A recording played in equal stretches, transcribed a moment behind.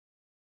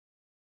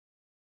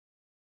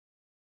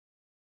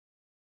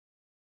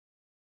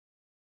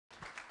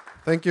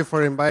Thank you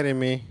for inviting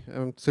me.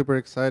 I'm super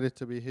excited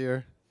to be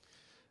here.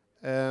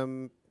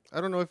 I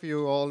don't know if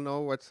you all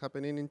know what's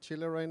happening in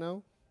Chile right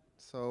now.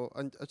 So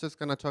I'm just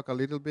gonna talk a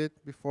little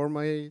bit before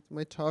my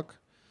talk.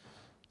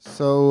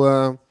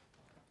 So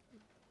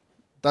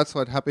that's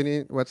what's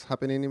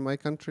happening in my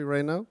country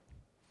right now,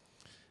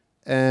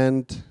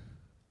 and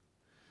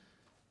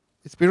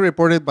it's been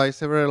reported by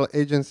several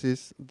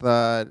agencies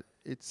that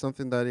it's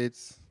something that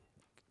it's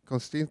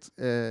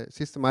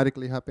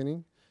systematically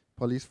happening.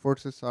 Police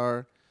forces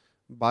are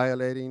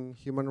violating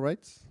human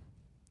rights,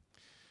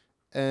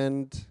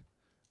 and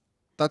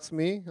that's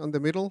me on the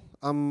middle.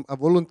 I'm a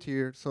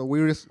volunteer, so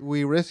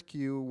we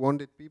rescue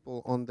wounded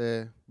people on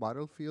the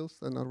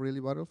battlefields and not really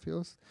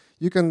battlefields.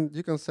 You can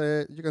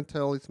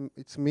tell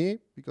it's me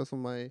because of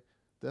my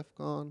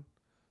Defcon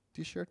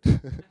T-shirt.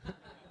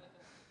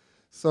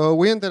 So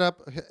we ended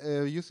up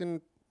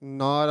using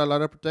not a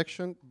lot of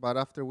protection, but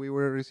after we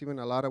were receiving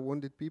a lot of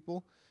wounded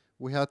people,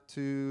 we had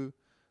to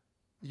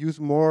use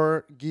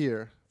more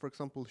gear. For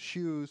example,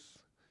 shoes,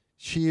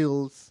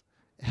 shields,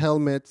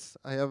 helmets.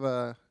 I have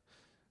a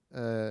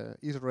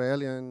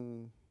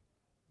Israeli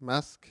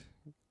mask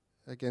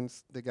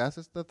against the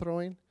gases they're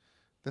throwing.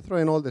 They're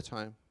throwing all the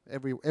time.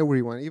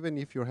 Everyone, even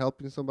if you're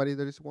helping somebody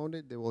that is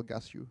wounded, they will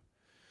gas you.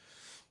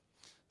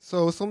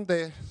 So some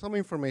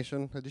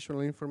information,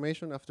 additional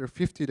information. After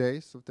 50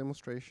 days of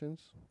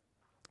demonstrations,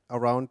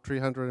 around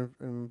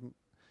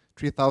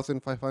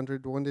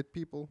 3,500 wounded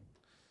people.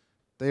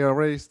 They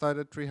already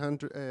started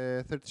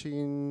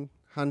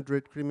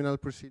 1,300 criminal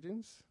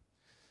proceedings.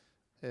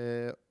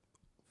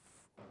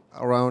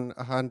 Around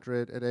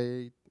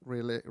 108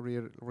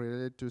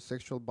 related to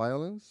sexual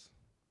violence,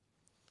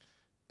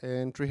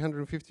 and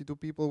 352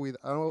 people with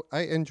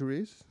eye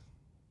injuries.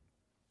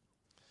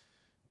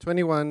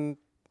 21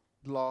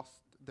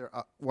 lost their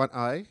one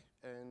eye,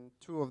 and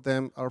 2 of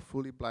them are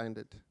fully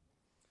blinded.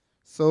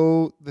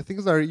 So the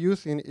things that are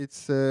using,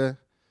 it's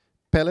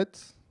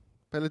pellet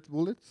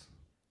bullets.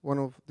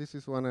 This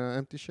is one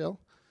empty shell.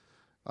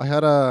 I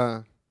had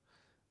a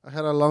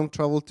long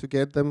trouble to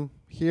get them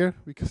here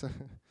because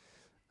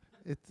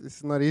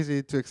it's not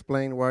easy to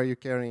explain why you're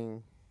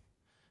carrying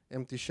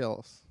empty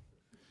shells.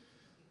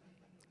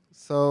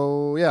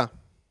 So yeah,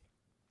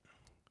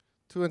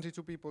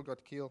 22 people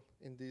got killed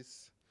in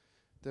these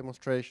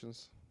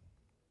demonstrations.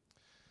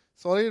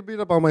 So a little bit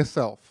about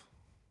myself.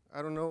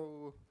 I don't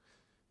know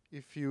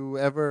if you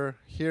ever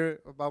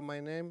hear about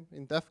my name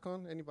in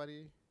Defcon.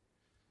 Anybody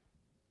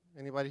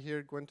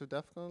here went to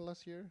Defcon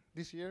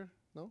this year?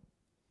 No?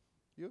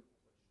 You?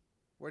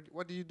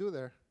 What do you do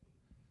there?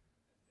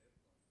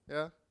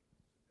 Yeah?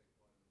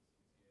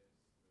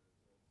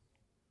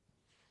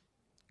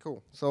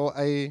 Cool. So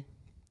I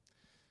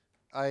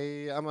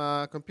am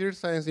a computer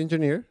science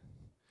engineer.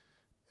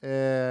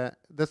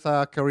 That's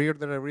a career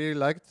that I really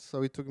liked,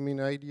 so it took me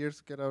 9 years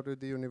to get out of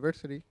the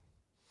university.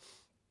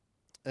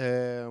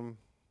 I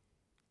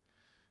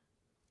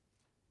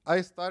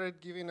started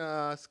giving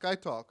a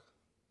Skytalk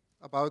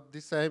about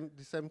the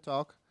same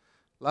talk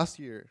last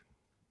year.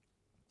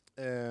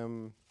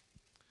 I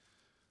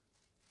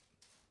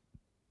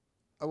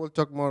will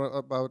talk more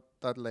about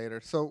that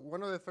later. So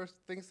one of the first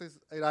things is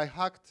that I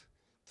hacked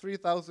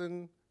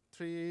 3,000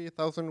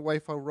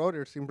 Wi-Fi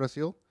routers in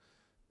Brazil,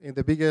 in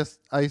the biggest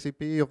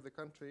ICP of the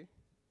country.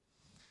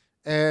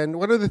 And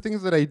one of the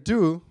things that I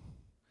do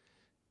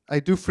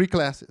free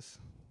classes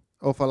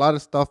of a lot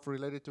of stuff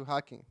related to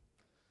hacking.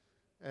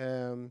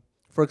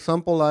 For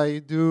example, I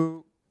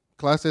do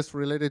classes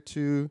related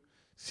to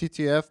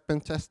CTF, pen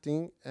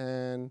testing,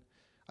 and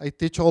I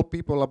teach all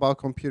people about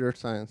computer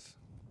science.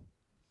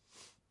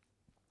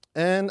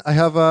 And I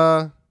have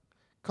a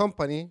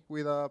company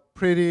with a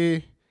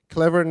pretty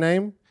clever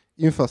name,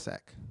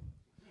 Info-sec.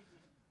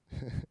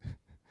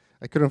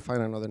 I couldn't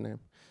find another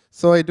name.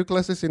 So I do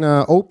classes in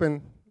an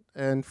open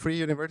and free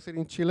university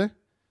in Chile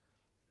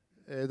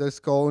that's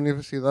called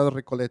Universidad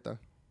Recoleta.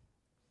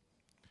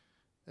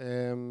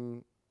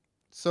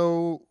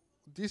 So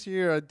this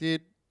year I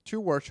did 2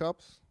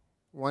 workshops,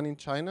 one in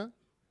China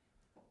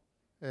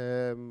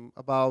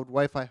about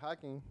Wi-Fi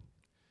hacking,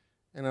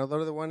 and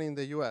another one in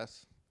the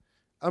US.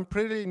 I'm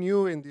pretty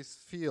new in this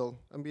field.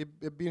 I've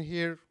been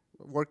here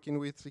working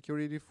with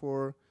security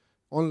for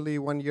only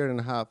 1.5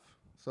 years,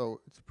 so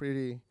it's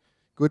pretty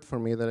good for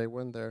me that I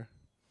went there.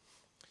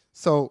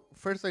 So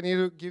first I need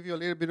to give you a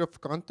little bit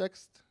of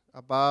context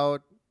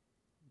about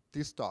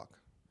this talk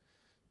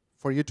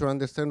for you to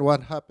understand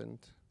what happened.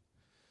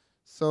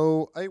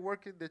 So I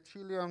work in the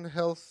Chilean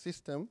health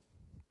system,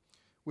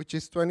 which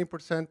is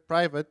 20%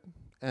 private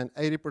and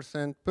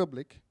 80%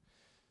 public.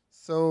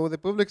 So the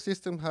public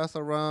system has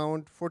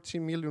around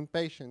 14 million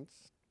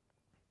patients.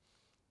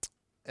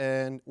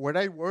 And where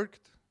I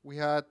worked, we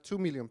had 2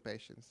 million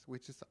patients,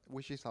 which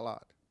is a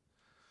lot.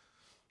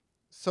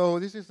 So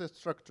this is the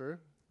structure.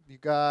 You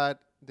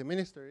got the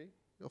Ministry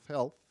of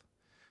Health,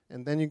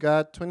 and then you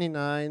got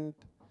 29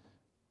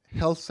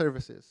 health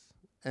services.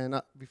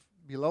 And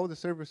below the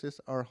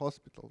services are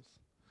hospitals.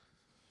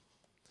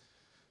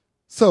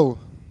 So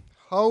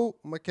how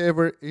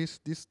macabre is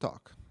this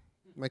talk?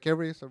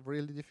 Macabre is a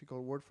really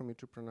difficult word for me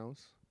to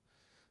pronounce.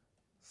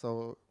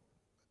 So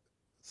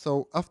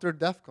after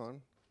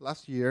Defcon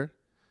last year,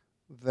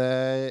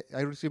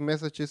 I received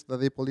messages that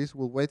the police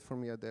will wait for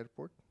me at the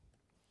airport.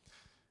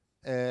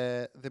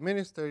 The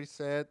ministry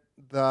said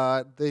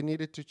that they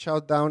needed to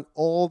shut down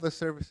all the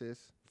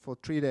services for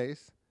 3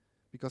 days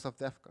because of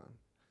Defcon.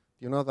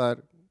 You know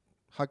that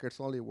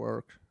hackers only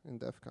work in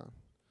Defcon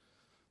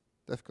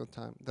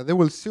time. That they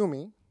will sue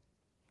me.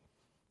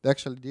 They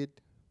actually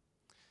did.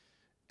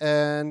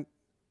 And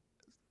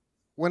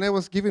when I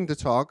was giving the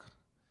talk,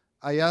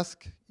 I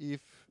asked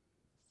if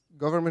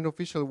government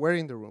officials were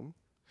in the room,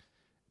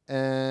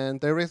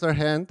 and they raised their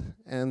hand,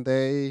 and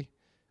they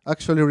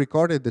actually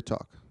recorded the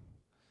talk.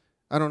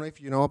 I don't know if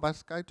you know about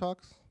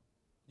Skytalks.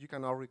 You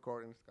can now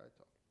record in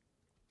Skytalks.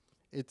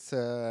 It's,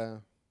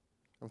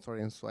 I'm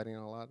sorry, I'm sweating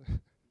a lot.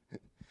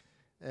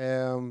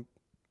 And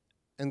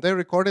they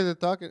recorded the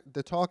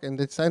talk, and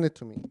they sent it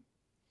to me.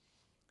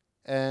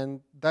 And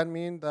that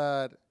means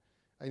that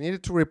I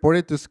needed to report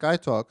it to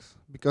Skytalks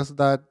because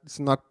that is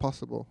not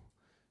possible.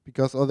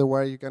 Because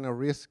otherwise you're gonna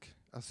risk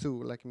a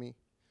sue like me,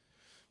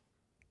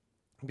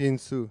 being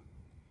sued.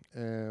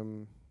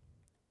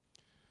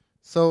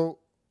 So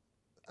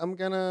I'm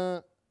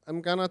gonna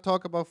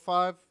talk about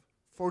 4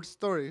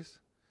 stories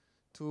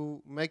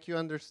to make you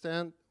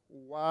understand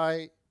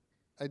why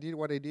I did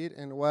what I did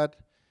and what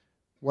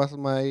was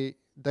my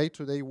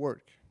day-to-day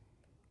work.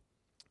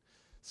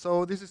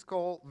 So this is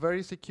called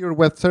Very Secure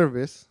Web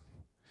Service.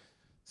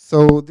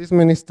 So this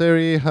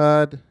ministry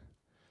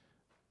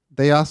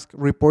they asked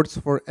reports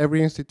for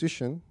every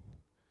institution.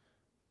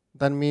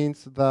 That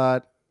means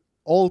that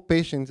all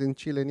patients in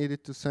Chile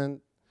needed to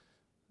send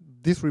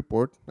this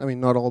report. I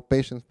mean, not all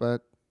patients,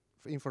 but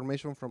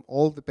information from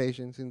all the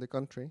patients in the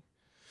country.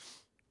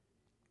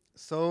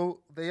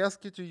 So they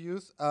ask you to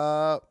use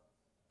a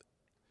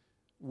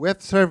web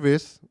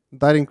service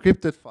that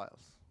encrypted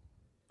files,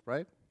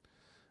 right?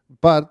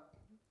 But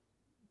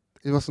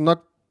it was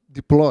not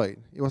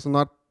deployed. It was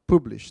not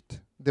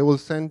published. They will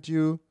send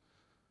you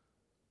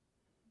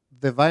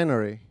the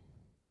binary,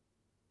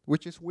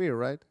 which is weird,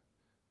 right?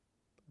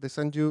 They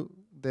send you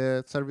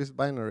the service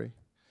binary.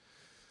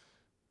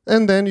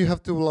 And then you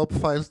have to load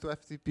files to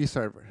FTP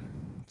server.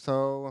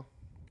 So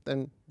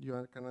then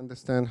you can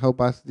understand how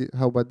bad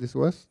this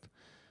was.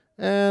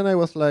 And I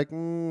was like,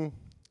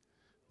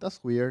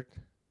 that's weird.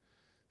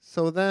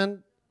 So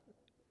then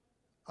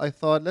I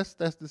thought, let's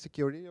test the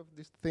security of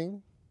this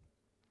thing.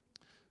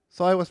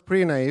 So I was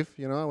pretty naive,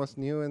 you know, I was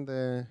new in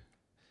the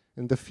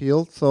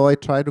field, so I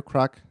tried to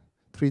crack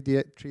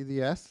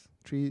 3DS,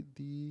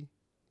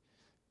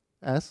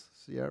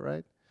 yeah,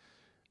 right?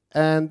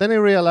 And then I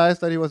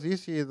realized that it was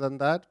easier than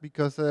that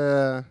because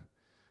they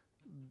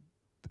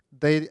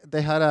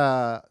had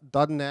a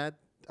 .NET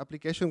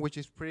application, which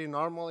is pretty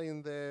normal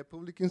in the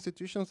public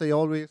institutions. They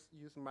always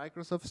use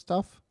Microsoft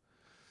stuff.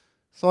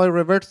 So I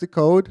reversed the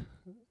code,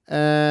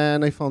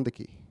 and I found the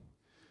key.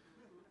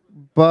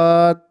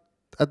 But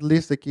at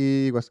least the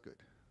key was good.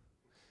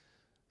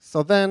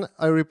 So then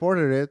I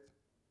reported it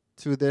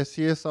to the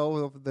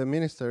CSO of the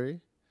ministry,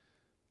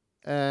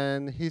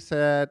 and he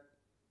said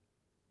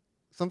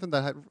something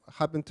that had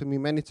happened to me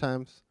many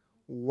times.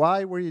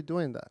 Why were you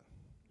doing that?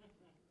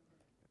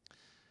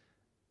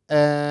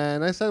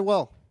 And I said,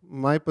 well,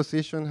 my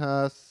position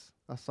has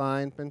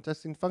assigned pen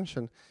testing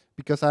function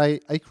because I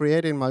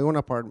created my own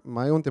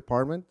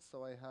department,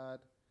 so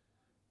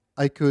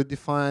I could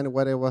define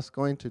what I was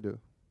going to do.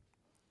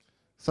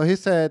 So he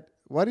said,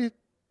 what is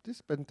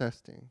this pen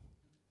testing?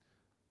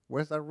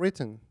 Where's that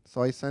written?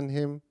 So I sent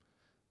him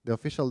the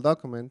official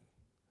document.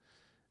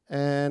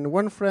 And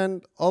one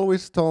friend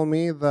always told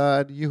me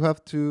that you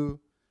have to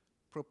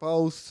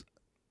propose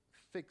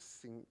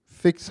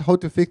how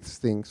to fix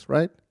things,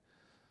 right?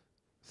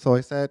 So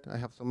I said, I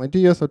have some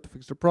ideas how to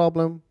fix the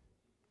problem.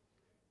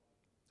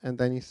 And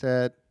then he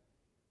said,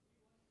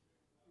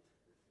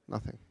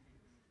 nothing.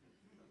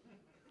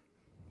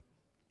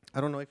 I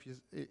don't know if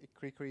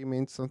cri-cri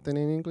means something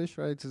in English,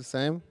 right? It's the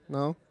same,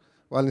 no?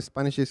 Well, in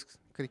Spanish it's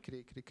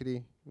cri-cri,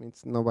 cri-cri,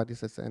 means nobody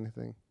says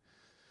anything.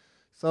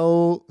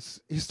 So,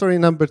 history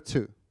number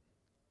 2.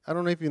 I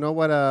don't know if you know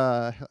what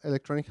a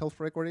electronic health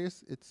record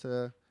is. It's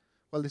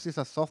well, this is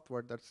a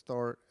software that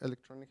stores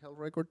electronic health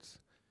records.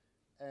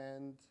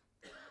 And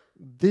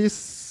this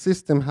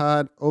system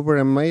had over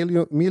a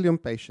million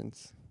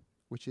patients,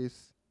 which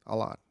is a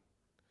lot.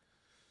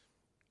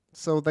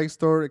 So they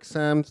store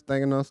exams,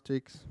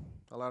 diagnostics,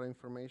 a lot of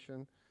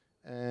information.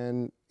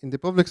 And in the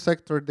public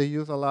sector, they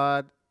use a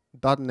lot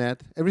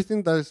 .NET,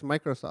 everything that is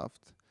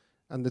Microsoft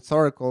and it's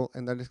Oracle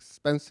and that is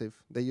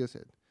expensive, they use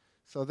it.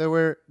 So they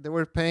were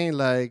paying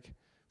like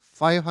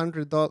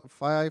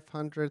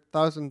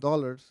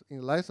 $500,000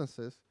 in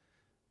licenses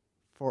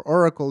for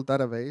Oracle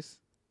database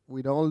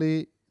with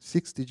only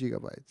 60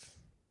 gigabytes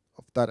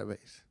of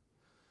database.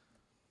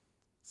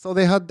 So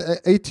they had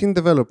 18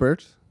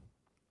 developers.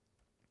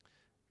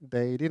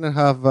 They didn't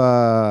have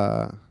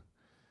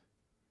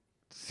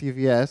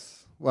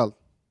CVS, well,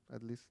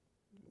 at least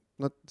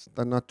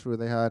not true.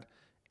 They had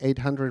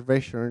 800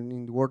 versions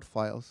in Word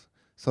files.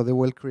 So they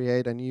will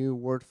create a new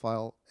Word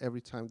file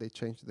every time they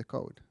change the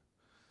code.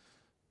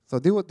 So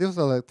this was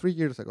like 3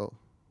 years ago.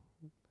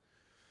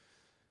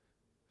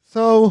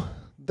 So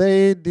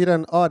they did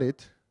an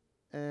audit,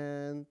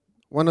 and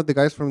one of the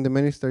guys from the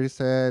ministry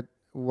said,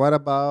 what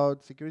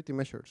about security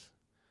measures?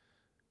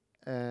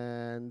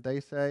 And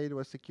they say it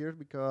was secure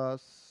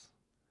because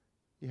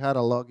he had a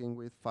login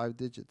with 5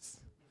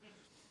 digits,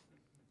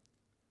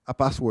 a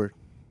password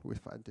with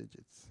 5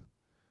 digits.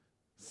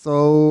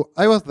 So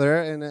I was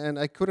there, and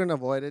I couldn't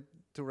avoid it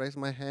to raise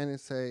my hand and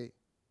say,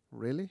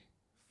 really?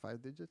 5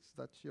 digits,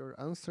 that's your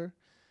answer?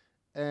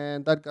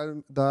 And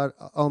that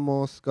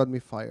almost got me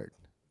fired,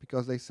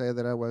 because they say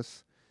that I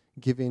was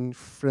giving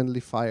friendly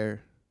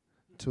fire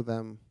to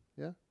them.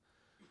 Yeah.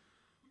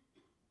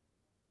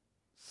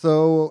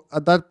 So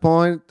at that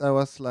point, I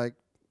was like,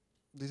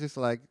 this is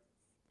like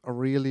a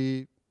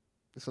really,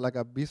 it's like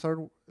a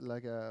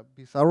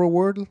bizarre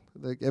world,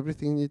 like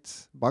everything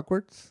is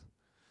backwards.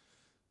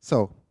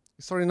 So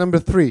story number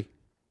 3,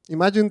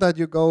 imagine that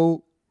you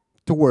go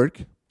to work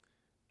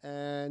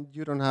and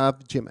you don't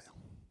have Gmail.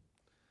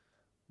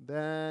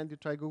 Then you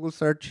try Google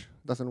search,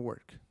 doesn't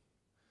work.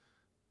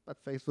 But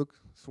Facebook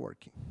is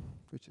working,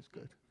 which is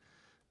good.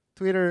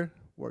 Twitter,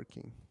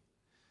 working.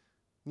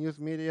 News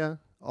media,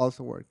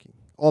 also working.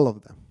 All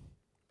of them.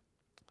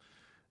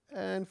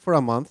 And for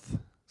a month,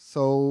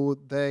 so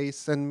they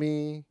send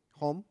me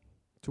home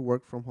to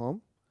work from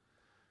home.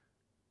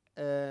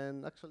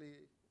 And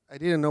actually, I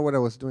didn't know what I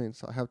was doing,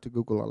 so I have to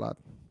Google a lot.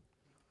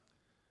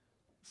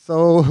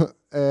 So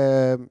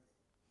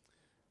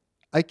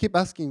I keep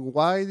asking,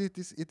 why it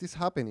is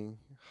happening?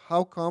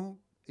 How come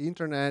the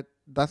internet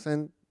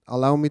doesn't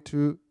allow me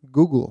to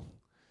Google?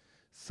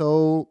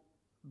 So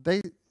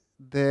the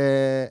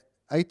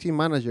IT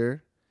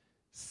manager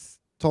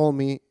told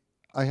me,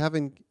 I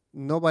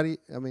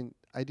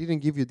didn't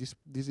give you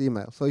this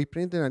email. So he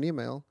printed an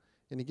email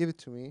and he gave it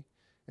to me,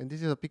 and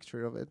this is a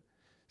picture of it.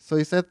 So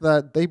he said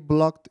that they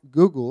blocked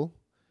Google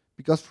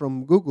because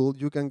from Google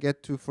you can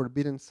get to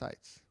forbidden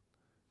sites,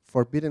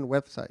 forbidden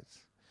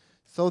websites.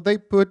 So they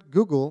put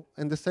Google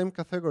in the same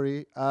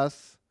category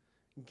as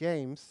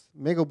games,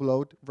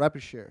 Megaupload,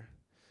 RapidShare.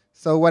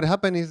 So what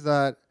happened is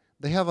that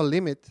they have a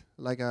limit,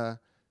 like a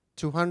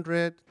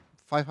 200,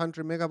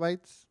 500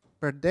 megabytes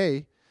per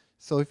day.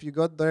 So if you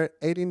got there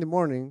 8 in the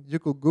morning, you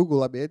could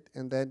Google a bit,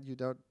 and then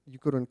you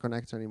couldn't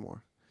connect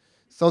anymore.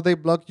 So they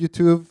blocked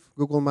YouTube,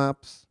 Google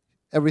Maps,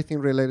 everything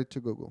related to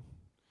Google.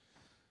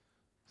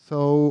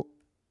 So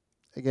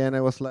again,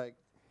 I was like,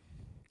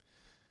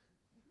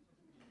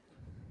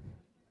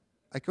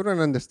 I couldn't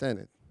understand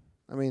it.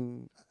 I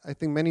mean, I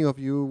think many of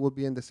you will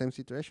be in the same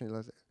situation.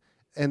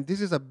 And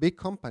this is a big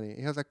company.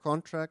 It has a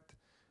contract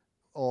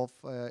of,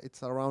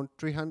 it's around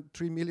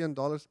 $3 million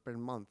per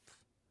month.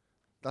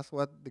 That's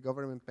what the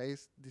government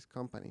pays this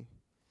company.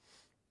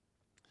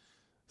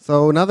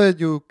 So now that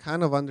you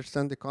kind of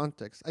understand the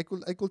context, I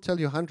could tell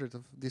you hundreds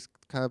of this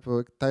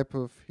type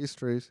of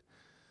histories.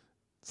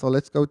 So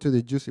let's go to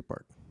the juicy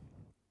part.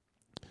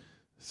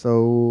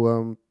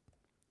 So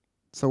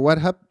what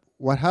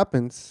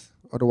happened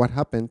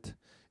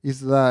is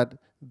that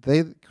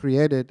they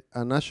created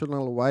a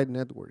national-wide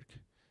network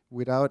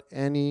without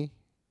any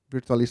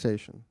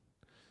virtualization.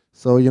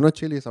 So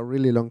Chile is a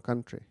really long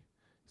country.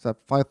 It's at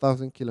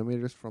 5,000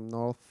 kilometers from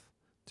north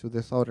to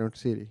the southern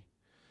city.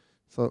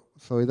 So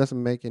it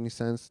doesn't make any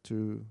sense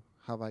to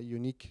have a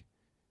unique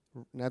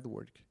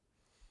network.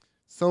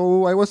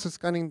 So I was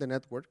scanning the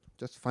network,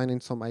 just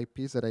finding some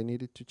IPs that I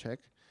needed to check,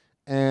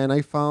 and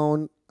I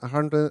found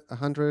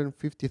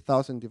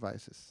 150,000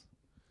 devices.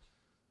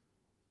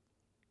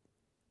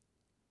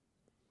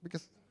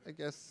 Because I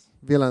guess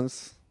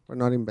VLANs were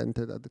not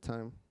invented at the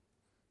time,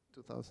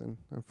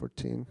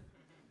 2014.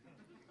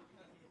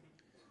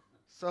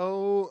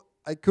 So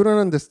I couldn't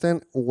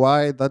understand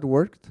why that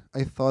worked.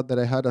 I thought that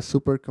I had a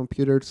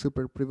supercomputer,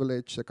 super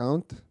privileged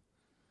account.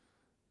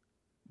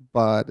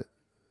 But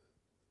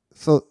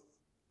so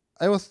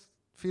I was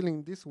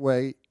feeling this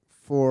way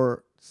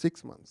for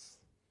 6 months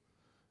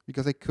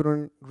because I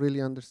couldn't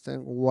really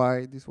understand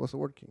why this was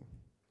working.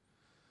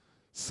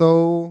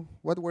 So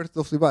what were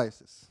those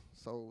devices?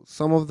 So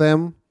some of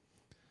them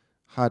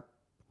had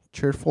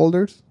shared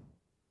folders.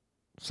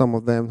 Some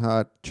of them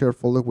had shared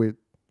folders with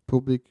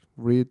public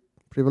read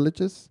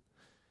privileges.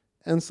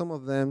 And some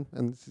of them,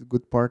 and this is a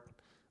good part,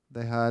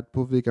 they had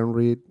public and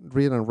read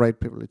and write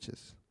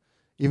privileges.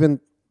 Even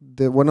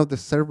one of the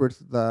servers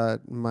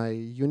that my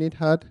unit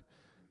had,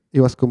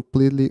 it was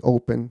completely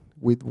open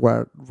with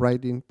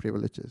writing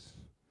privileges.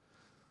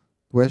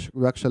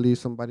 Actually,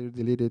 somebody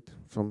deleted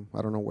from,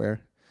 I don't know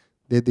where,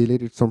 they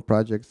deleted some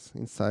projects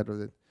inside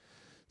of it.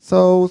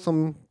 So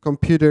some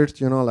computers,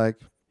 like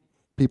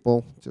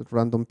people, just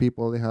random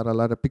people, they had a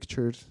lot of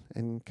pictures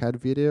and cat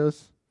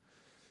videos.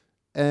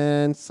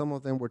 And some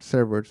of them were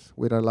servers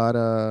with a lot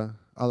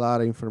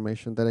of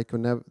information that I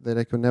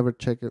could never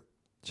check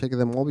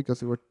them all because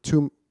there were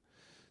too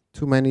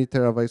many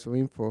terabytes of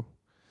info.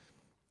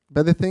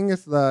 But the thing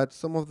is that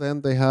some of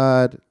them, they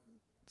had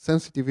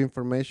sensitive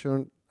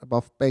information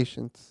about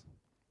patients.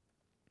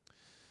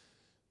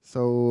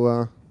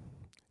 So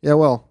yeah,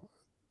 well,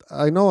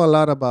 I know a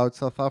lot about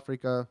South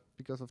Africa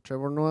because of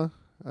Trevor Noah.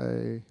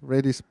 I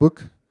read his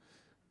book,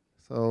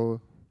 so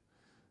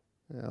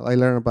I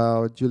learned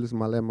about Julius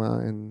Malema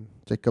and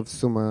Jacob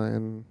Zuma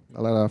and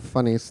a lot of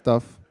funny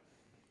stuff.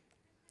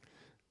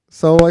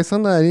 So I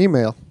sent an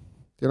email.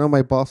 You know,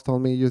 my boss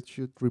told me you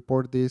should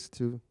report this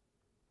to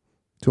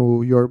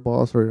your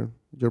boss or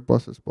your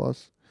boss's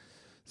boss.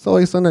 So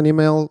I sent an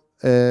email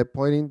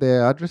pointing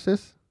the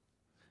addresses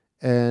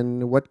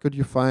and what could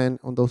you find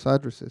on those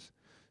addresses.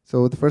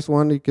 So the first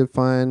one, you could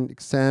find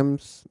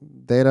exams,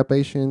 data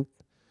patient,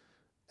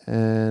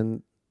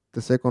 and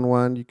the second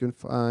one, you can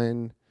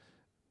find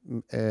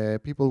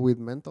people with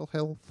mental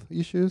health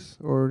issues,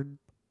 or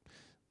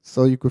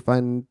so you could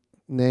find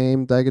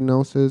name,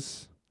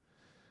 diagnosis,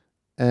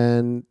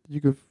 and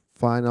you could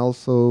find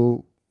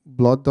also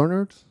blood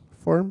donors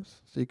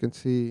forms, so you can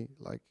see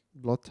like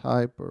blood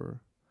type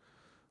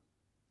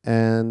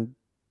and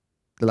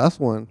the last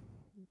one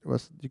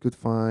was you could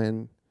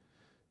find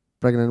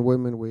pregnant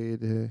women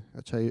with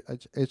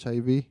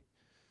HIV,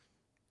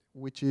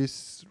 which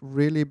is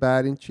really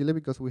bad in Chile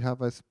because we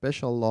have a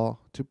special law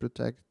to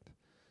protect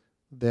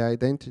the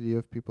identity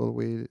of people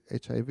with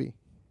HIV.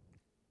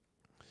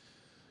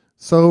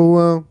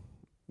 So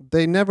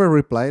they never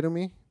reply to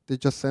me. They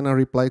just send a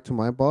reply to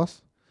my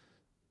boss,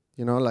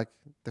 you know, like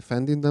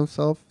defending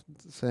themselves,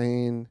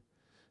 saying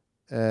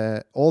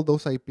all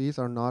those IPs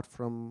are not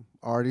from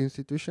our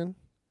institution.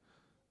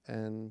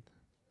 And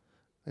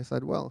I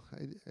said, well,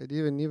 I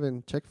didn't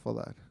even check for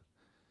that.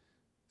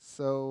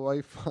 So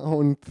I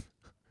found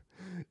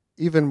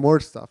even more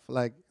stuff,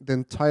 like the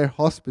entire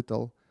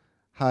hospital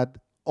had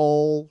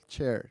all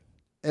shared,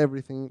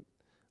 everything.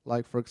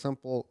 Like, for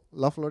example,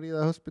 La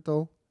Florida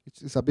Hospital,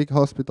 which is a big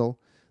hospital,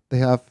 they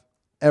have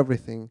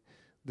everything.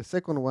 The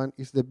second one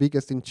is the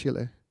biggest in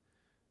Chile,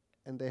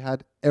 and they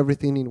had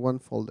everything in one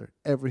folder,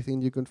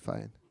 everything you could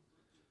find.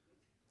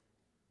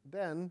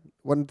 Then,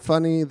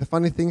 the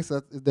funny thing is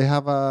that they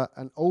have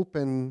an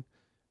open,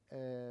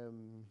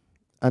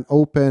 how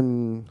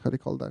do you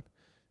call that?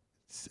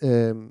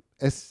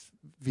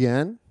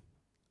 SVN.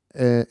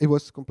 It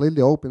was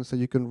completely open, so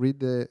you can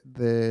read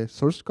the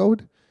source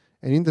code,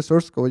 and in the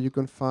source code you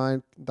can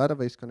find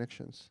database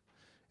connections.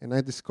 And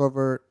I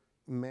discovered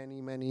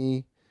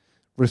many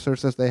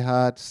resources they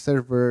had,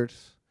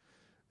 servers,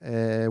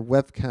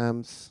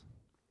 webcams.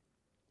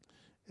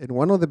 And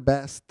one of the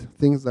best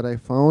things that I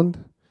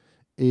found,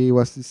 it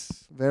was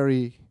this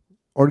very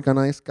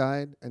organized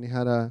guide, and it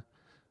had a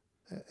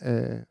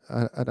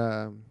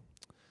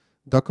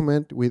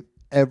document with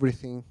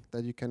everything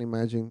that you can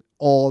imagine,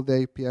 all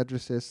the IP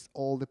addresses,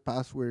 all the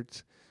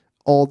passwords,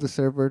 all the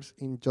servers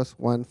in just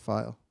one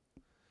file,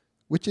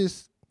 which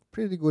is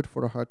pretty good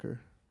for a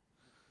hacker.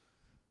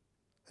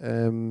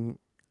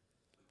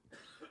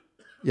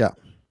 Yeah,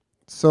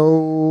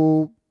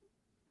 so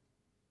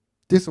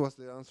this was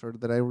the answer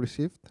that I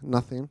received,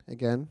 nothing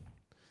again.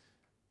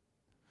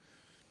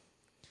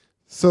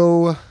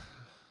 So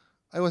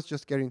I was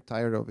just getting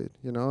tired of it,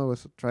 you know. I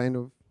was trying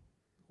to,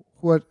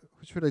 who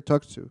should I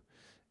talk to?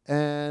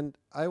 And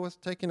I was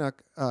taking a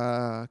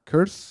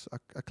course,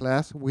 a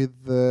class with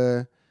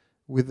the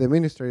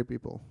ministry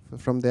people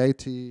from the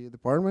IT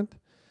department.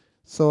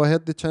 So I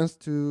had the chance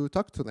to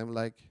talk to them,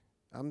 like,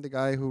 I'm the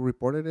guy who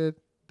reported it,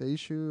 the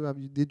issue,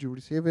 did you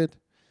receive it?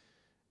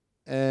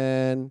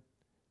 And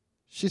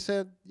she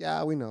said,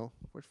 yeah, we know,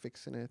 we're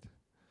fixing it.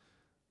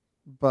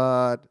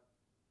 But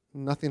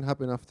nothing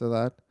happened after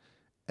that.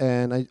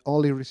 And I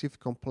only received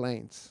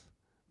complaints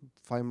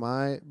by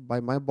my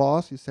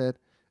boss. He said,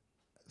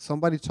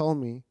 somebody told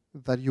me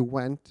that you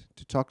went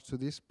to talk to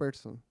this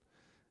person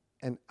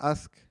and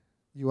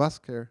you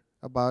ask her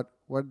about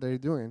what they're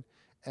doing.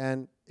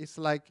 And it's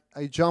like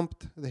I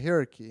jumped the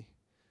hierarchy,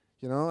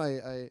 you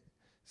know.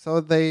 So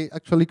they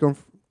actually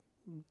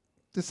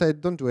they said,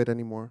 don't do it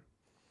anymore.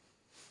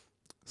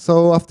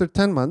 So after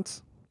 10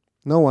 months,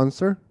 no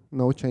answer,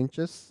 no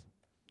changes,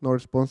 no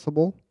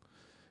responsible,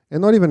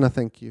 and not even a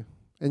thank you.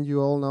 And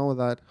you all know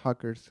that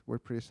hackers were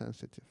pretty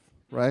sensitive,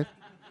 right?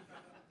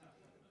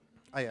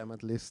 I am,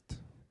 at least.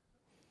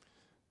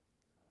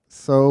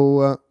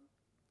 So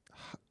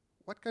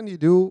what can you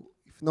do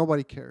if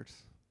nobody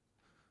cares?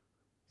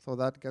 So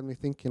that got me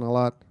thinking a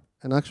lot.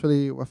 And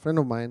actually, a friend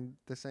of mine,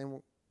 the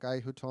same guy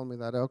who told me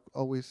that I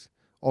always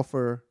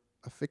offer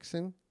a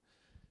fixing,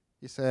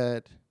 he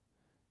said,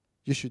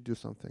 you should do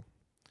something.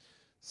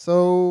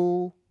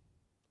 So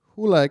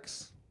who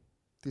likes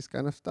this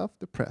kind of stuff?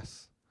 The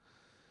press.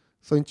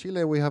 So in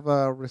Chile, we have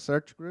a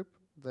research group.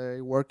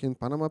 They work in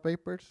Panama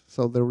Papers,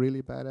 so they're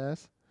really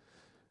badass.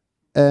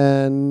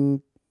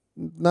 And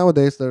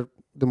nowadays, they're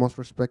the most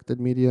respected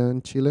media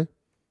in Chile.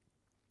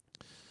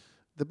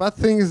 The bad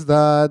thing is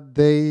that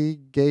they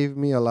gave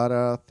me a lot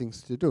of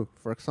things to do.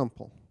 For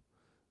example,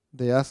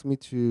 they asked me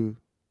to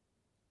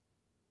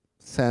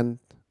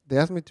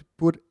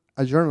put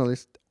a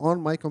journalist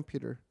on my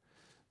computer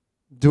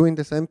doing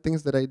the same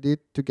things that I did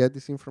to get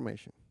this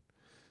information.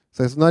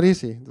 So it's not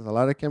easy. There's a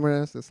lot of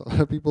cameras, there's a lot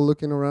of people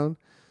looking around.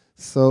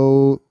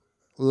 So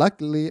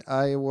luckily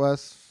I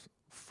was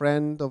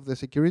friend of the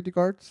security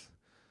guards.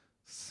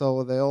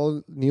 So they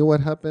all knew what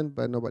happened,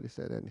 but nobody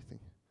said anything.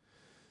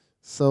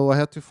 So I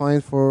had to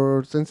find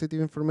for sensitive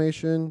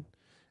information.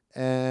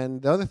 And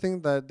the other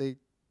thing that they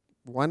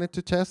wanted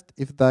to test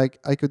if like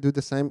I could do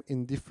the same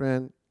in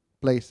different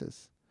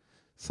places.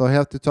 So I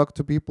have to talk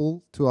to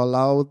people to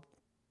allow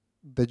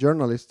the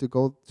journalists to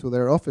go to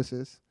their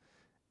offices.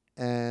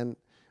 And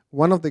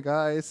one of the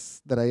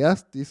guys that I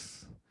asked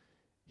this,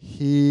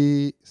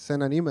 he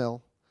sent an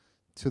email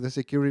to the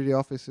security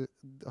officer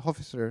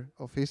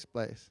of his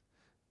place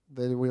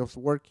that we was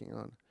working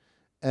on.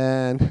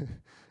 And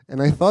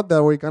and I thought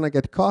that we're gonna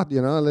get caught,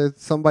 you know, like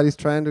somebody's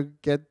trying to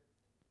get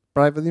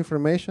private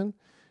information,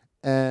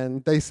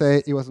 and they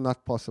say it was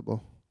not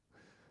possible.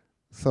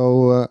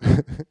 So,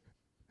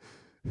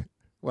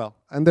 well,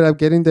 I ended up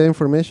getting the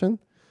information,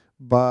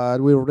 but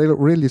we were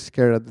really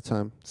scared at the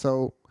time.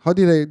 So how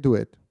did I do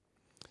it?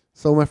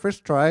 So my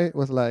first try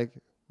was like,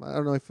 I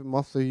don't know if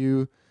most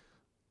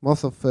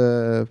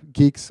of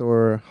geeks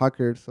or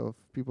hackers of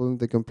people in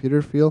the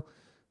computer field,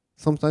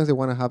 sometimes they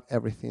want to have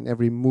everything,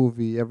 every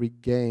movie, every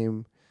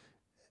game,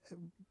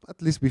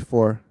 at least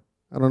before.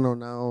 I don't know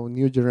now,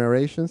 new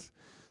generations.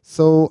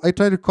 So I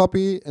try to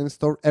copy and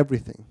store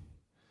everything.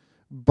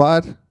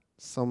 But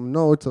some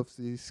nodes of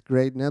this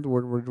great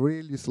network were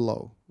really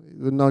slow. It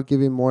would not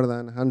give it more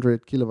than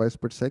 100 kilobytes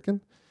per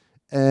second.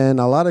 And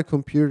a lot of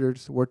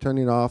computers were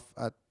turning off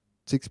at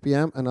 6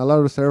 p.m. and a lot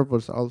of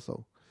servers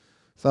also.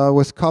 So I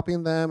was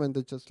copying them and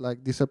they just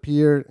like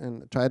disappeared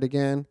and tried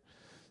again.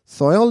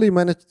 So I only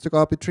managed to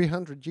copy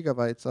 300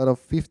 gigabytes out of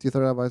 50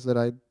 terabytes that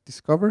I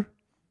discovered.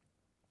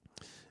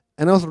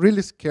 And I was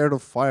really scared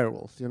of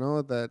firewalls, you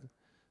know, that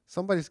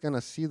somebody's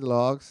gonna see the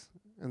logs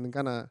and they're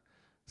gonna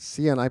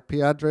see an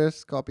IP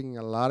address copying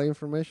a lot of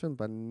information,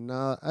 but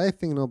I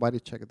think nobody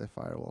checked the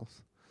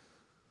firewalls.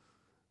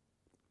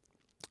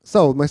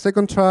 So my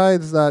second try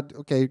is that,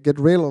 okay, get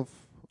rid of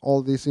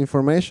all this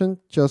information,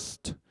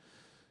 just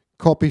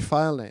copy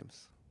file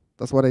names.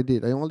 That's what I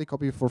did. I only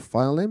copy for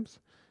file names,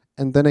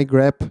 and then I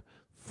grab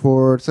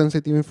for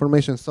sensitive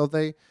information. So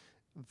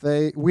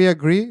we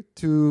agreed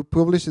to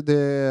publish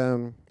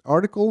the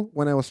article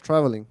when I was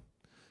traveling.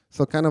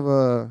 So kind of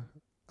a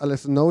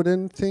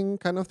Snowden thing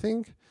kind of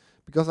thing,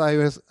 because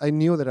I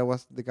knew that I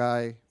was the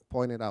guy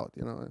pointed out,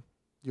 you know,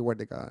 you were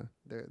the guy,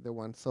 the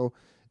one. So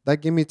that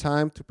gave me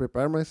time to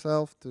prepare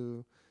myself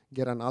to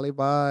get an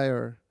alibi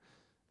or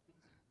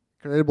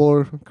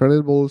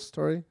credible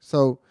story.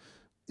 So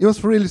it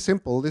was really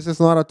simple. This is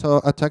not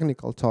a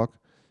technical talk.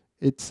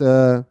 It's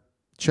a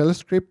shell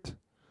script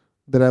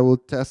that I will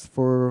test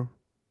for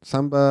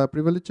Samba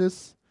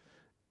privileges.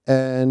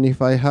 And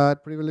if I had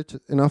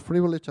enough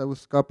privilege, I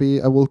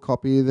will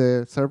copy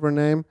the server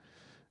name.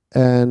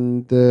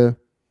 And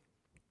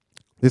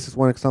this is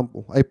one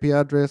example, IP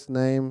address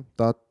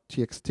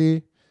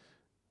name.txt.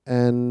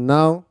 And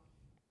now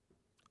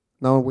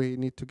we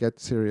need to get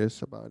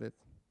serious about it.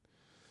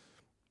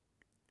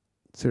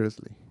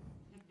 Seriously.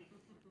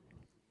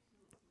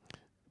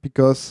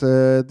 Because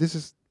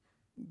these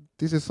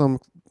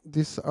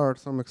are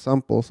some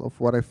examples of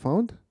what I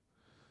found.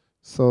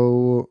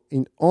 So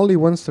in only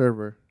one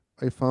server,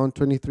 I found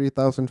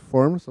 23,000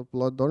 forms of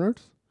blood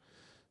donors.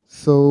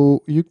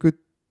 So you could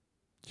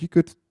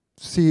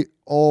see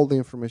all the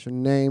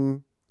information: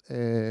 name,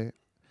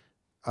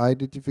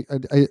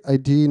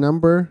 ID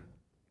number,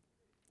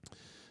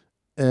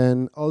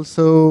 and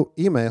also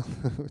email,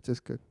 which is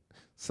good,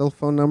 cell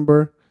phone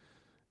number,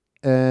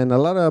 and a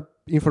lot of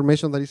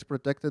information that is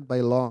protected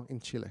by law in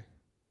Chile.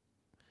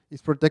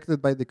 It's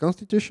protected by the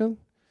Constitution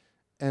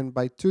and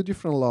by two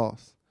different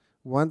laws.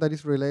 One that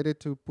is related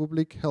to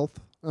public health,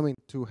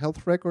 to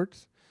health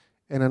records,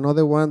 and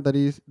another one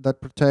that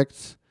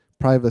protects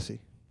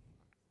privacy.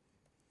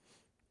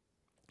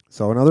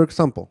 So another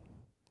example,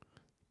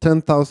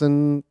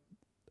 10,000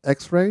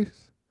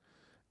 X-rays,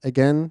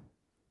 again,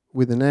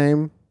 with the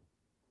name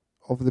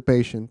of the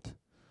patient.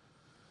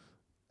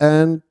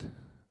 And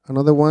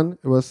another one,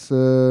 it was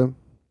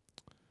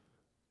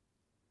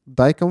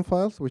DICOM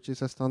files, which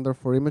is a standard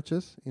for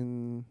images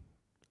in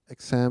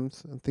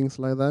exams and things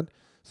like that.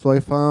 So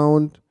I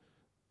found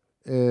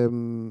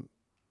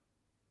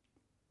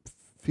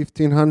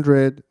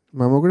 1,500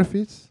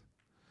 mammographies,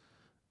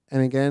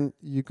 and again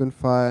you could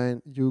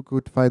find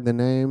the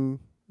name,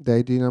 the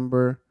ID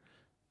number,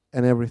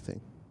 and everything.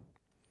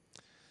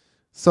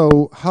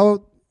 So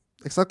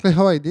exactly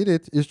how I did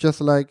it is just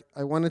like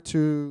I wanted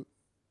to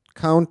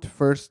count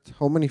first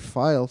how many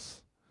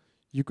files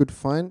you could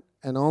find,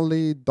 and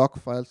only doc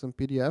files and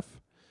PDF.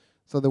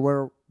 So there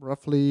were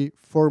roughly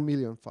 4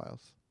 million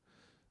files.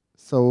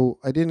 So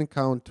I didn't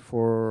count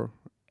for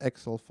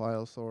Excel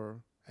files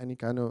or any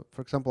kind of,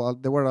 for example,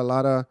 there were a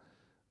lot of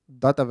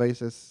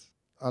databases,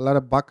 a lot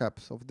of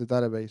backups of the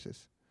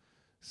databases.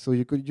 So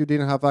you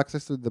didn't have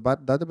access to the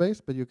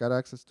database, but you got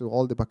access to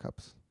all the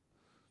backups.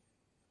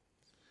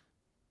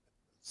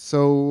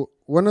 So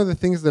one of the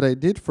things that I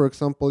did, for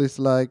example, is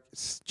like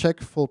check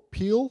for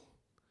PIL,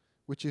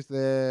 which is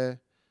the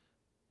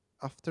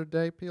after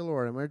day PIL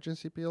or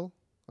emergency PIL.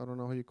 I don't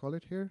know how you call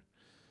it here.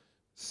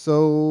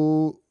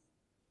 So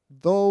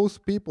those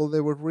people,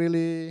 they were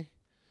really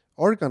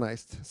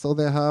organized. So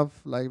they have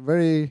like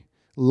very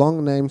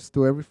long names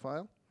to every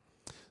file.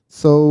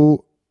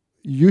 So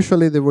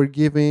usually they were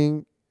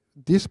giving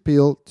this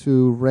pill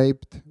to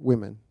raped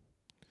women.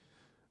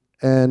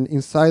 And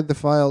inside the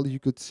file, you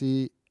could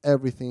see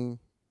everything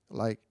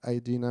like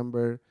ID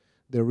number,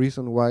 the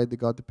reason why they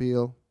got the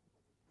pill.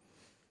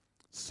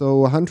 So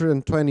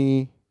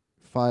 120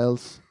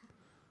 files,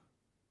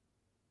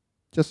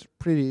 just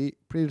pretty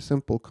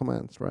simple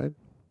commands, right?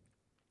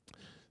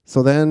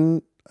 So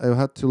then I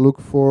had to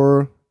look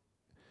for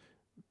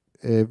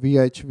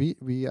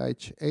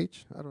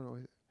VHH, I don't know,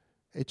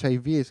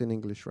 HIV is in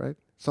English, right?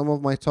 Some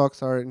of my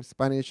talks are in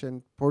Spanish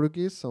and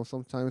Portuguese, so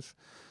sometimes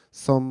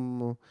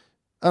some,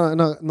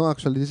 no,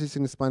 actually this is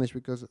in Spanish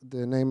because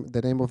the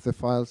name of the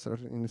files are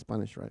in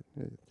Spanish, right?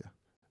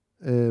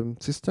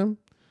 System.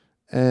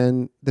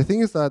 And the thing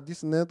is that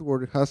this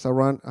network has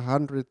around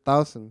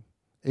 100,000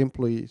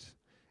 employees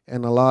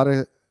and a lot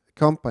of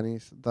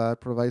companies that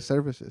provide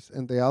services,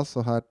 and they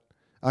also had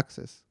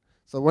access.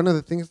 So one of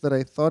the things that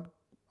I thought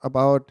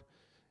about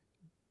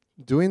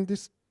doing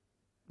this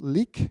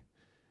leak,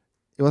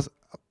 it was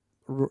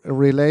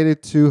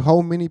related to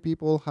how many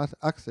people had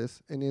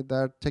access and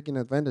they're taking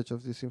advantage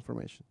of this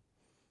information.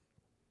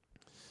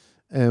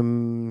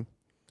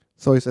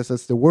 So it says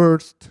it's the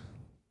worst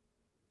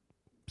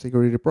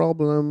security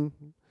problem.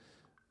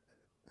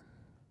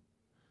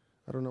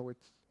 I don't know what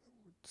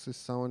this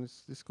sound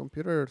is. This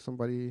computer or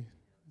somebody?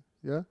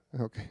 Yeah.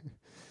 Okay.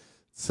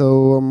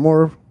 So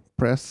more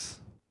press.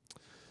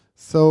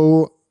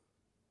 So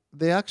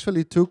they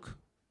actually took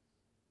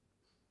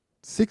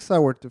 6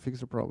 hours to fix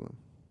the problem,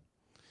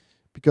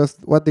 because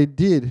what they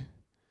did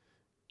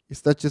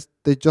is that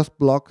they just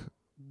block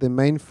the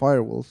main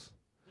firewalls.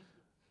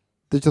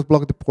 They just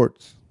block the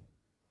ports,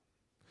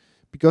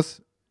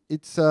 because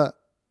it's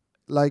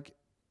like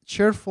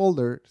share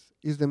folders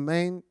is the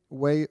main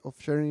way of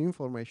sharing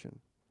information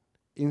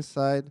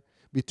inside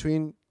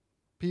between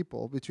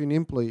people, between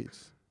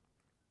employees.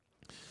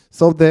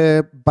 So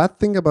the bad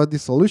thing about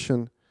this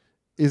solution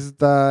is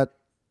that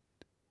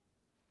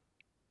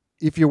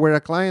if you were a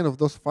client of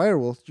those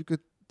firewalls, you could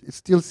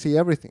still see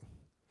everything.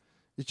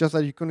 It's just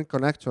that you couldn't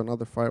connect to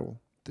another firewall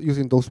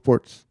using those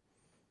ports.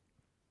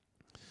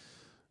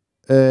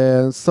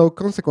 So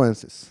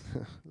consequences.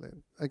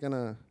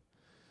 I'm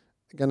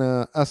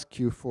gonna ask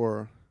you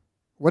for,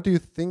 what do you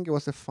think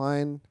was the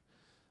fine?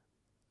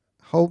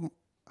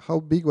 How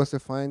big was the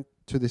fine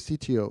to the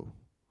CTO?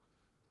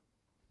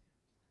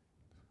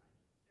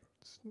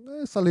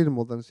 It's a little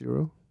more than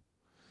 0.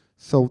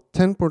 So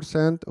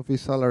 10% of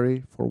his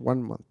salary for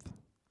 1 month.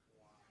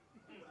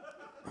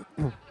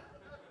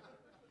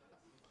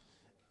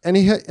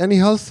 And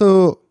he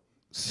also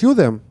sued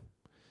them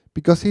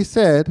because he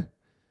said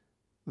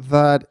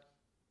that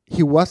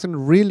he wasn't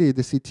really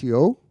the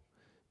CTO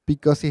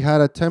because he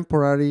had a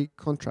temporary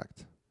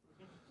contract,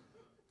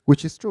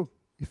 which is true.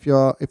 If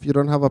you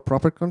don't have a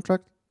proper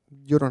contract,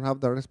 you don't have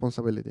the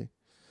responsibility.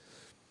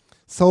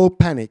 So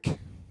panic.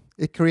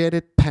 It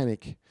created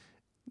panic.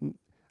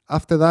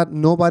 After that,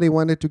 nobody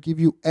wanted to give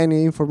you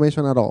any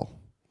information at all.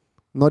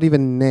 Not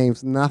even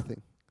names,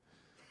 nothing.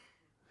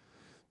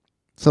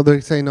 So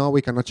they say, no,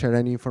 we cannot share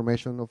any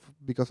information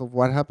because of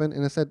what happened.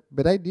 And I said,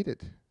 but I did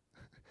it.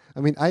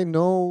 I mean, I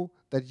know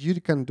that you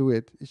can do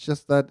it. It's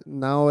just that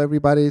now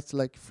everybody is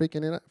like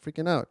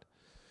freaking out.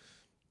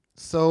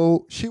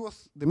 So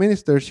the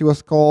minister, she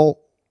was called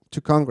to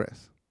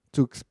Congress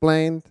to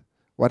explain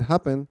what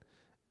happened,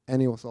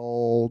 and it was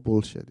all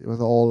bullshit. It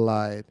was all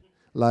lied.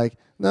 Like,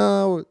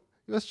 no,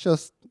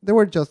 they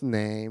were just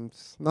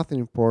names, nothing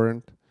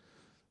important.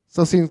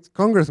 So since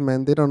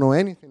congressmen, they don't know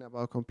anything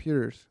about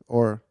computers,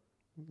 or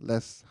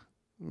less,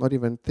 not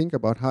even think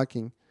about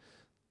hacking,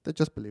 they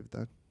just believe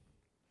that.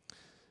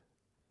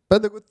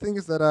 But the good thing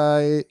is that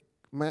I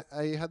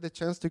had the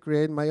chance to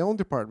create my own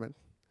department.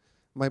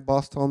 My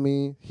boss told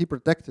me, he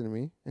protected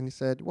me, and he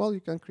said, well,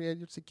 you can create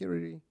your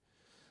security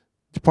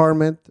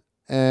department,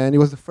 and it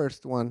was the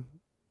first one,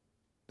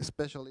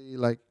 especially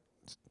like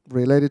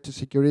related to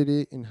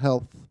security in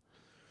health.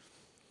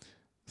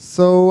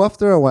 So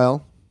after a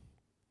while,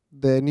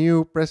 the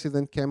new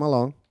president came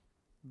along,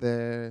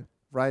 the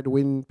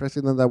right-wing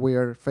president that we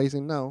are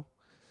facing now,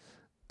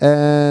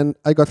 and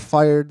I got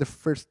fired the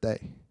first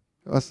day.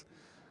 It was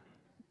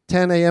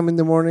 10 a.m. in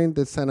the morning,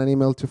 they sent an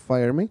email to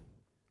fire me.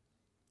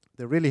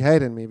 They really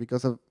hated me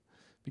because of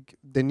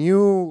the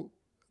new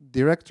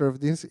director of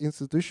this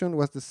institution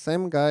was the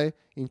same guy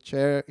in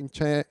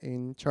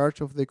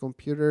charge of the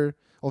computer,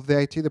 of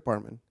the IT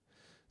department.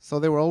 So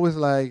they were always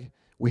like,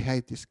 we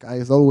hate this guy,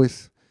 he's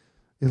always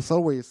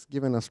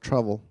giving us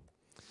trouble.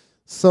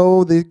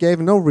 So they gave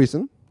no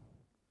reason.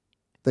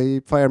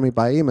 They fired me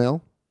by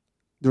email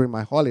during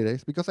my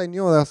holidays because I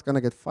knew I was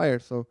gonna get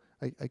fired, so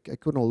I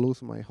couldn't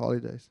lose my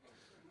holidays.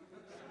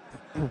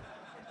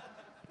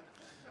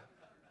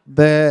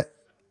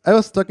 I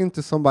was talking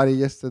to somebody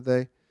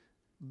yesterday.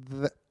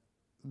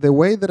 The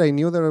way that I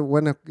knew that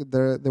when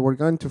they were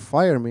going to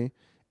fire me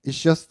is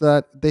just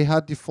that they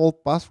had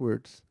default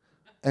passwords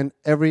and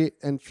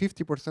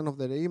 50% of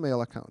their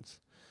email accounts.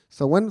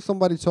 So when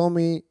somebody told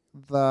me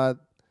that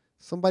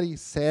somebody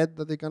said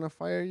that they're gonna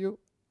fire you,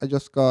 I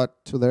just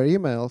got to their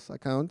emails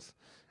accounts,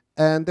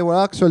 and they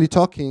were actually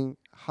talking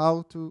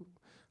how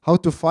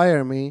to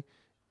fire me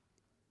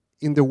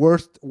in the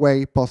worst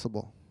way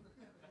possible.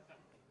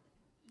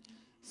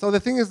 So the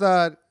thing is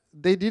that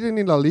they did it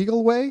in a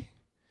legal way.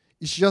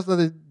 It's just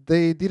that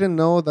they didn't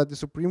know that the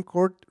Supreme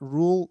Court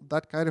ruled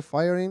that kind of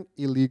firing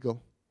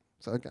illegal.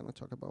 So I'm gonna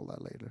talk about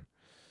that later.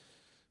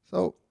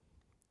 So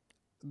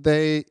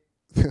the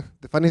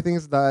funny thing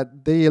is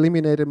that they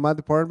eliminated my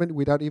department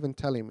without even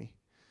telling me.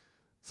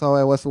 So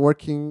I was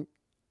working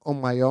on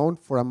my own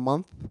for a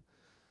month.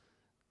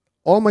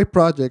 All my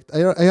projects,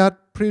 I had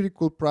pretty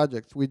cool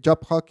projects with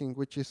Job Hacking,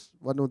 which is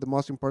one of the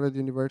most important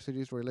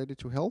universities related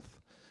to health.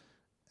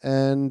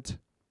 And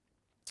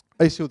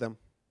I sued them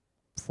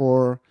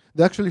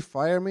they actually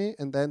fired me,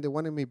 and then they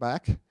wanted me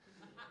back.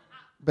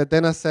 But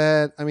then I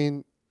said, I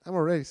mean, I'm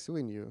already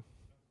suing you.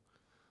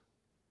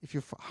 If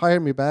you hire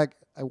me back,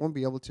 I won't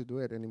be able to do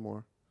it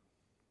anymore.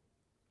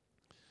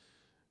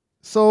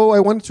 So I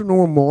wanted to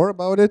know more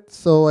about it,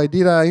 so I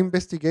did an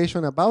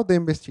investigation about the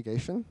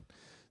investigation.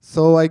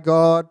 So I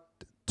got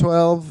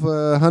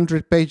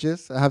 1,200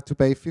 pages. I have to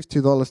pay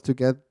 $50 to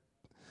get.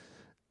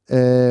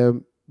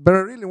 But I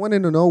really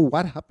wanted to know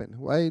what happened,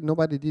 why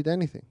nobody did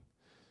anything.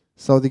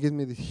 So they give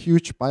me this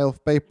huge pile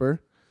of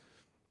paper,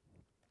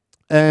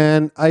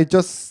 and I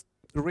just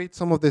read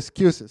some of the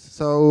excuses.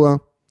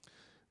 So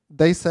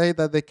they say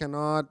that they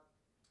cannot.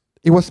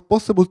 It was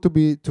possible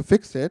to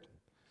fix it,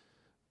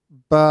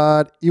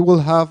 but it will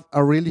have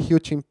a really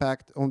huge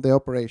impact on the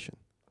operation,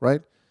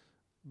 right?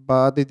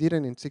 But they did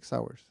it in 6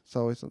 hours,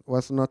 so it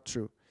was not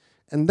true.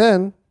 And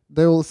then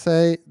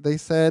they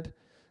said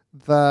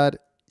that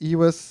it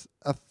was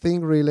a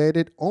thing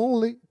related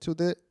only to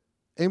the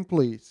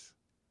employees,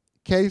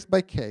 case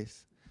by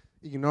case,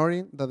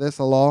 ignoring that there's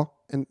a law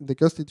and the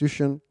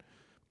Constitution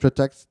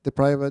protects the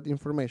private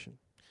information.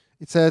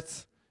 It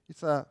says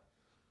it's a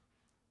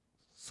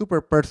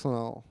super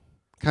personal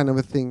kind of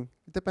a thing.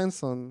 It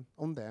depends on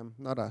them,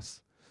 not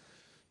us.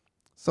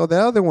 So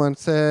the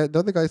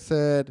other guy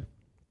said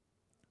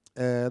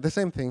the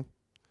same thing.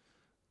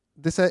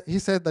 He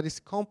said that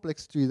it's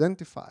complex to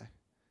identify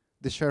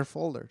the share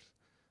folders.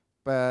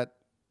 But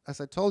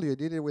as I told you, I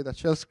did it with a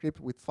shell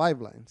script with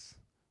 5 lines.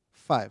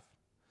 5.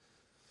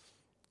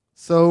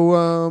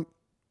 So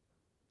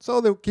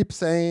they keep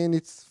saying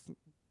it's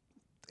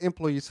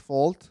employee's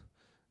fault,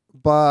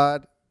 but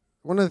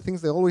one of the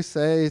things they always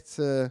say is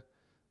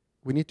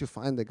we need to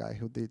find the guy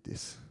who did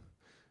this.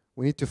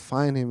 We need to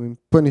find him and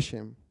punish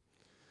him.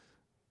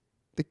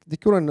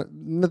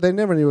 They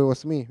never knew it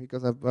was me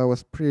because I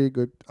was pretty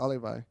good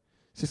alibi.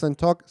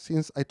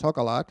 Since I talk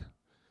a lot,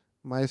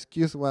 my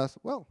excuse was,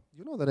 well,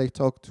 you know that I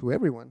talk to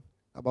everyone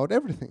about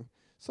everything.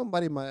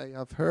 Somebody might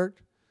have heard,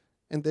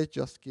 and they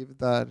just give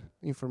that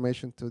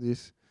information to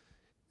this.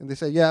 And they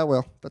say, yeah,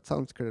 well, that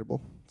sounds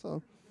credible.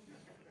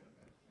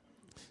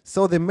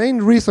 So the main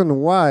reason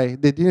why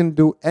they didn't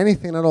do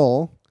anything at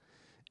all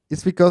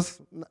is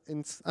because,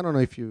 I don't know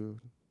if you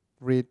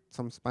read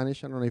some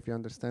Spanish, I don't know if you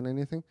understand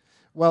anything.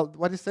 Well,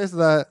 what it says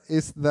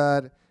is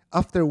that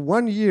after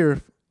 1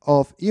 year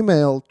of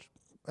email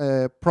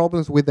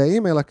problems with the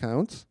email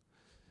accounts,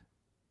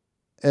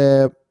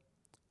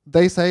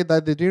 they say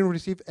that they didn't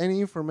receive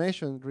any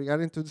information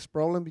regarding to this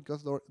problem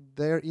because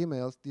their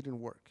emails didn't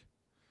work.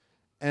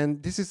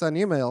 And this is an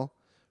email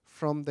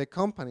from the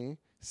company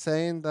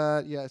saying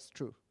that, yeah, it's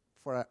true.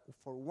 For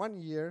 1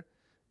 year,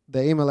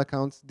 the email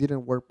accounts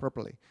didn't work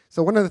properly.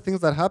 So one of the things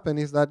that happened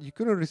is that you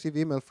couldn't receive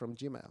email from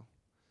Gmail,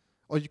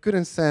 or you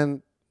couldn't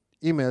send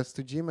emails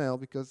to Gmail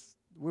because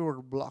we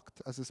were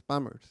blocked as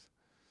spammers.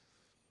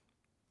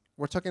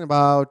 We're talking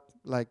about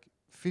like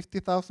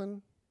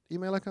 50,000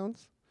 email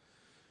accounts.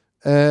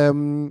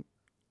 Yeah,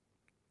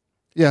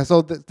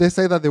 so they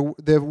say that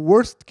the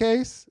worst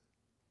case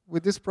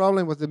with this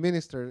problem was the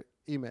minister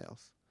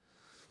emails.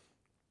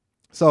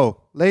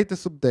 So,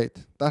 latest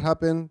update. That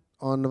happened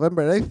on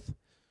November 8th.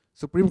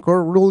 Supreme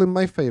Court ruled in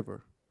my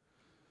favor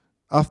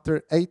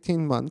after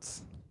 18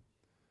 months.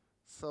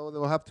 So they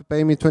will have to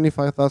pay me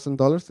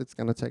 $25,000. It's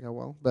going to take a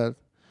while, but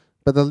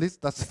at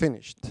least that's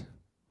finished.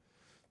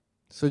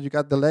 So you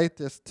got the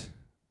latest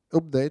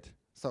update.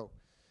 So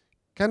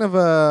kind of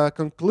a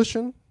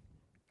conclusion.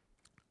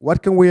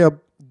 What can we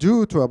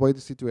do to avoid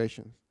the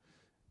situation?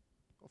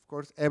 Of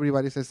course,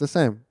 everybody says the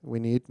same. We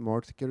need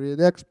more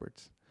security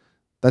experts.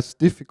 That's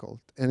difficult.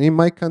 And in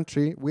my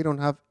country, we don't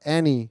have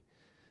any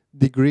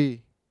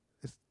degree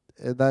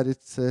that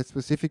it's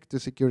specific to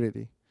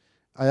security.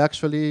 I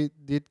actually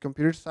did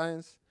computer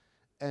science,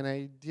 and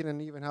I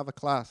didn't even have a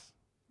class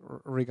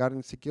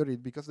regarding security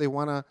because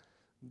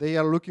they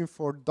are looking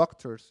for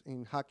doctors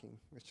in hacking,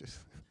 which is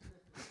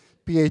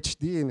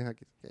PhD in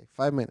hacking. Okay,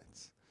 5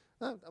 minutes.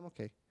 I'm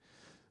okay.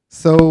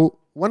 So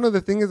one of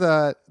the things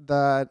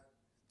that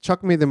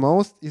shocked me the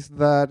most is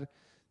that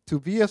to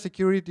be a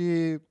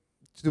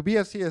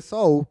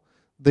CSO,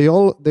 they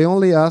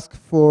only ask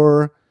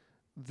for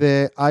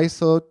the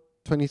ISO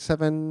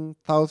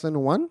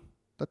 27001.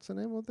 That's the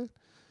name of it,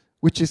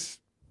 which is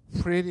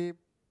pretty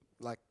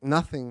like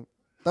nothing.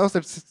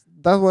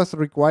 That was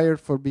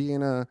required for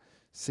being a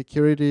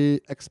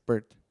security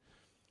expert.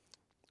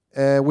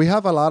 We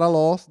have a lot of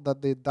laws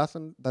that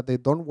they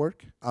don't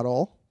work at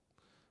all.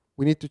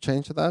 We need to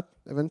change that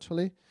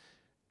eventually.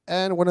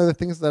 And one of the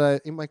things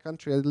that in my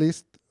country, at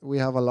least, we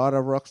have a lot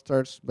of rock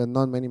stars, but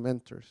not many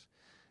mentors.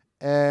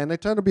 And I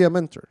try to be a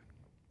mentor.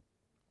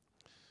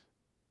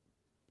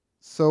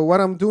 So what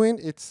I'm doing,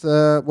 it's,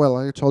 well,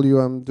 I told you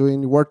I'm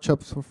doing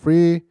workshops for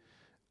free.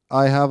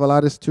 I have a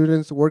lot of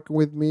students working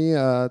with me.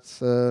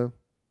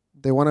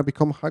 They want to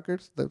become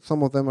hackers.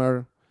 Some of them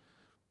are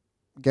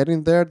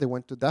getting there. They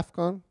went to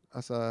Defcon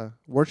as a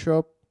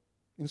workshop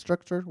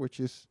instructor, which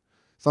is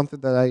something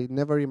that I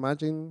never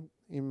imagined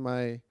in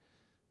my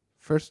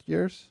first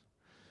years.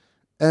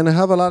 And I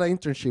have a lot of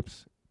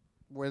internships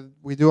where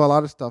we do a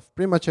lot of stuff,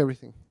 pretty much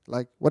everything.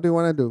 Like, what do you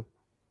want to do?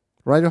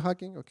 Radio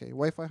hacking? Okay,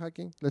 Wi-Fi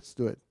hacking? Let's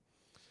do it.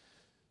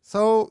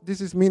 So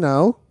this is me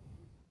now.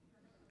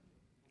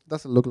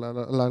 Doesn't look a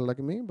lot like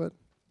me, but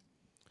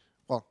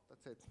well,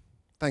 that's it.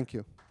 Thank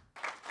you.